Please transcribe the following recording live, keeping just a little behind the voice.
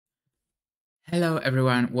Hello,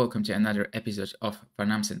 everyone. Welcome to another episode of Van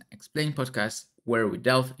Amsen Explain podcast, where we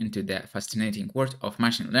delve into the fascinating world of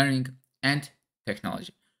machine learning and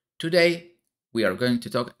technology. Today, we are going to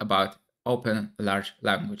talk about Open Large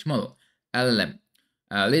Language Model (LLM)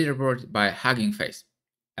 Leaderboard by Hugging Face,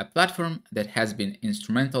 a platform that has been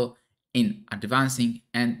instrumental in advancing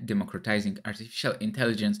and democratizing artificial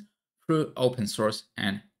intelligence through open source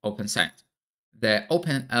and open science. The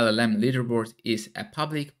Open LLM Leaderboard is a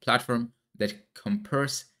public platform that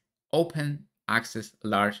compares open access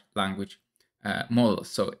large language models.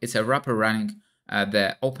 So it's a wrapper running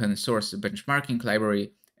the open source benchmarking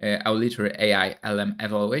library, Auliter AI LM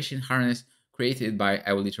evaluation harness created by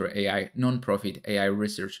Auliter AI non-profit AI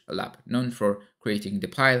research lab, known for creating the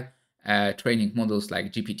pile, training models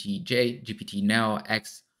like GPT-J,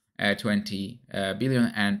 GPT-Neo-X, 20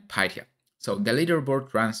 billion, and Pythia. So the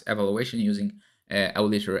leaderboard runs evaluation using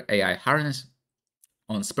Auliter AI harness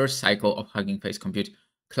on sparse cycle of Hugging Face compute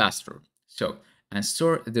cluster. So, and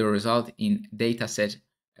store the result in dataset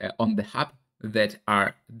on the hub that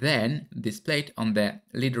are then displayed on the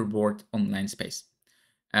leaderboard online space.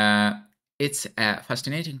 It's a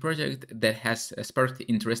fascinating project that has sparked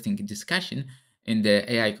interesting discussion in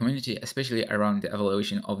the AI community, especially around the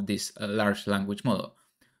evaluation of this large language model.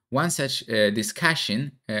 One such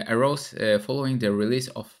discussion arose following the release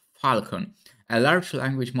of Falcon, a large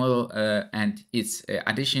language model, and its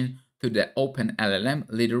addition to the Open LLM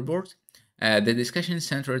leaderboard. The discussion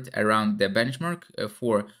centered around the benchmark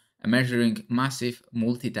for measuring massive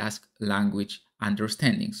multitask language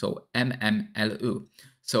understanding, so MMLU.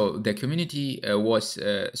 So the community was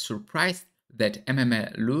surprised that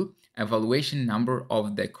MMLU evaluation number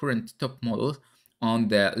of the current top models on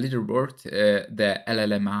the leaderboard, the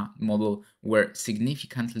LLaMA model, were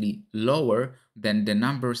significantly lower than the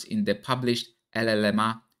numbers in the published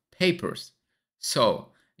LLaMA papers.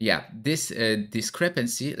 So, yeah, this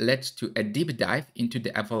discrepancy led to a deep dive into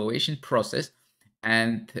the evaluation process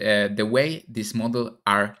and the way these models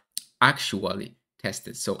are actually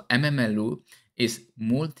tested. So, MMLU is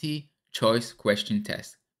multi-choice question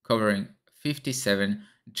test covering 57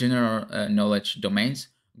 general knowledge domains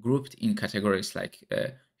grouped in categories like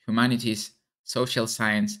humanities, social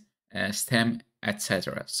science, STEM,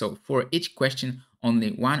 etc. So for each question,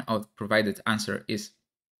 only one of the provided answer is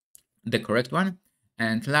the correct one,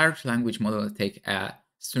 and large language models take a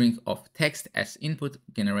string of text as input,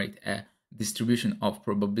 generate a distribution of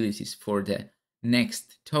probabilities for the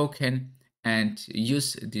next token, and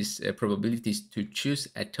use these probabilities to choose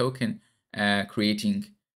a token, creating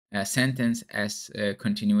a sentence as a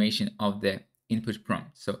continuation of the input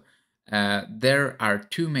prompt. So there are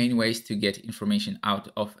two main ways to get information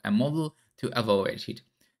out of a model to evaluate it.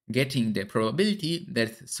 Getting the probability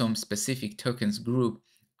that some specific tokens group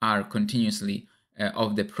are continuously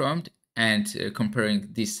of the prompt and comparing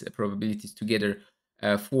these probabilities together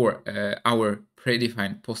for our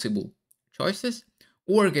predefined possible choices,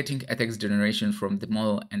 or getting a text generation from the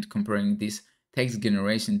model and comparing this text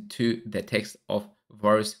generation to the text of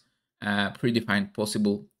various predefined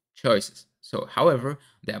possible choices. So, however,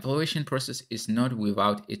 the evaluation process is not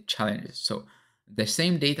without its challenges. So, the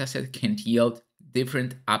same dataset can yield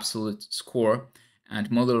different absolute score and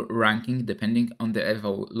model ranking depending on the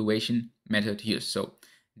evaluation method used. So,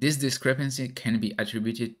 this discrepancy can be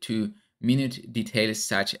attributed to minute details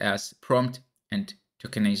such as prompt and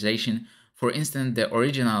tokenization. For instance, the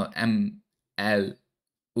original MMLU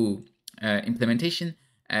implementation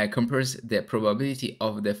compares the probability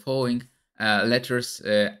of the following letters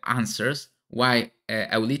answers, while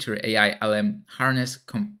Auliter AI LM harness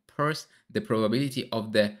compares the probability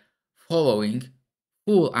of the following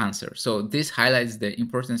full answer. So this highlights the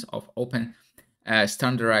importance of open,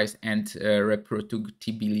 standardized, and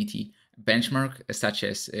reproducibility benchmark such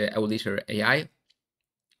as Auliter AI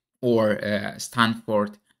or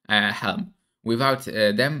Stanford Helm. Without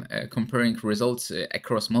them, comparing results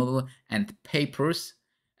across model and papers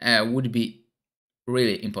would be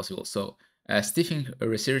really impossible. So, stifling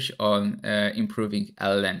research on improving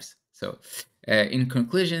LLMs. So, in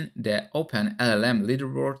conclusion, the Open LLM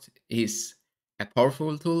Leaderboard is a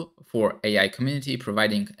powerful tool for AI community,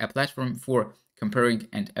 providing a platform for comparing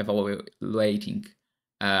and evaluating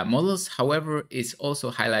models. However, it also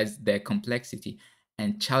highlights the complexity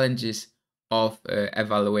and challenges of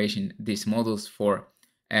evaluation these models for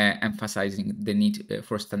emphasizing the need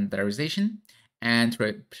for standardization and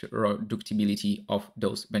reproducibility of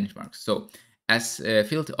those benchmarks. So as the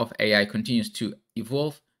field of AI continues to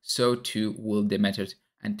evolve, so too will the methods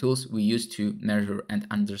and tools we use to measure and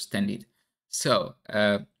understand it. So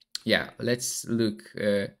yeah, let's look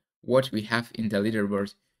what we have in the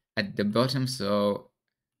leaderboard at the bottom. So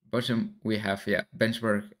bottom we have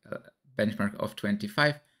benchmark of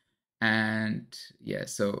 25, and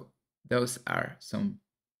so those are some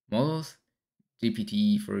models,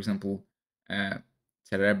 GPT, for example,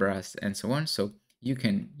 Cerebras, and so on. So you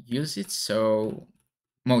can use it. So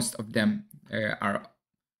most of them are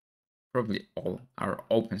probably all are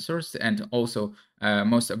open source, and also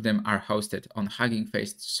most of them are hosted on Hugging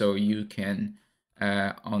Face, so you can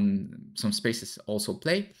on some spaces also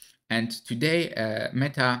play. And today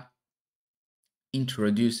Meta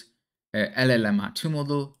introduced LLaMA 2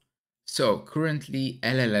 model. So currently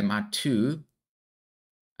LLaMA 2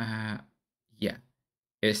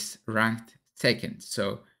 is ranked second.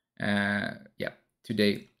 So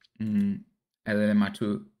today LLaMA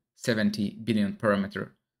 2 70 billion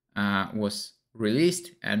parameter was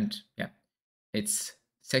released, and it's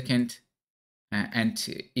second. And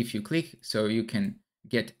if you click, so you can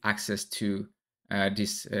get access to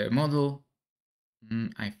this model.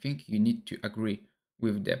 I think you need to agree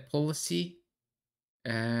with the policy,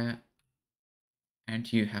 and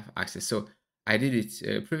you have access. So I did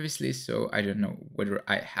it previously, so I don't know whether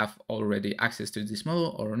I have already access to this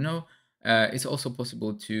model or no. It's also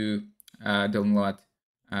possible to download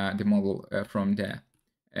the model from the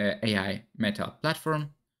AI Meta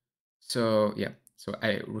platform. So so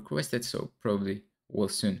I requested, so probably will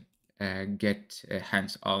soon get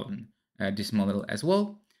hands on this model as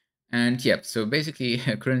well. And so basically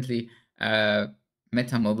currently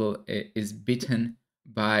Meta model is beaten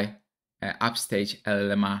by Upstage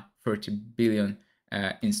LLaMA 30 billion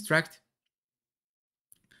instruct.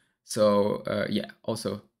 So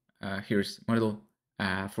also here's model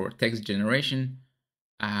for text generation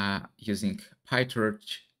using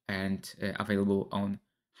PyTorch and available on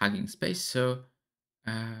Hugging Space. So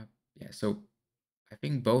so I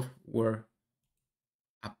think both were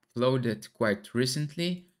uploaded quite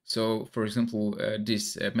recently. So for example,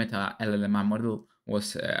 this Meta LLaMA model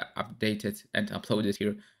was updated and uploaded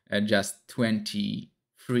here just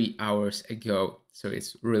 23 hours ago. So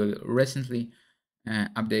it's really recently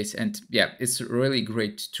updates, and it's a really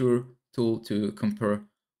great tool to compare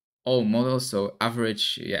all models. So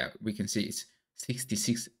average, we can see it's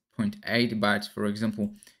 66.8, but for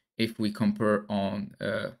example, if we compare on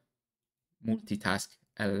multitask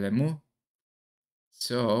LLMU,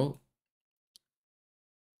 so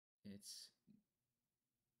it's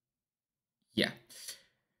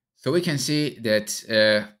so we can see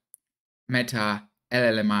that Meta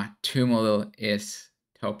LLaMA 2 model is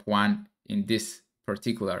top one in this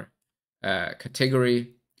particular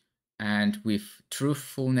category, and with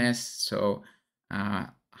truthfulness, so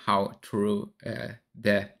how true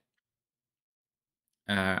the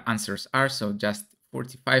answers are, so just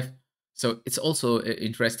 45. So it's also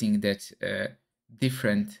interesting that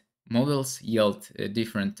different models yield a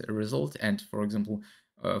different result. And for example,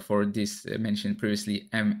 for this mentioned previously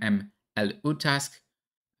MMLU task,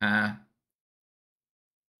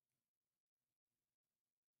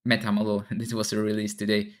 Meta model, this was released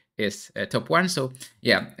today, is top one. So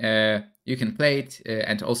you can play it,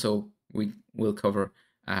 and also we will cover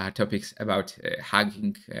topics about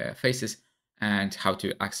Hugging Faces and how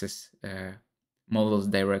to access models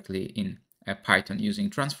directly in Python using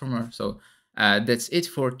Transformer. So that's it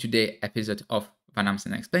for today's episode of Van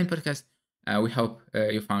Amsen Explain podcast. We hope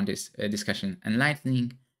you found this discussion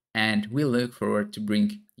enlightening, and we look forward to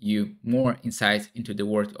bring you more insight into the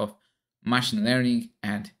world of machine learning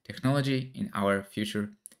and technology in our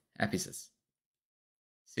future episodes.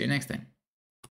 See you next time.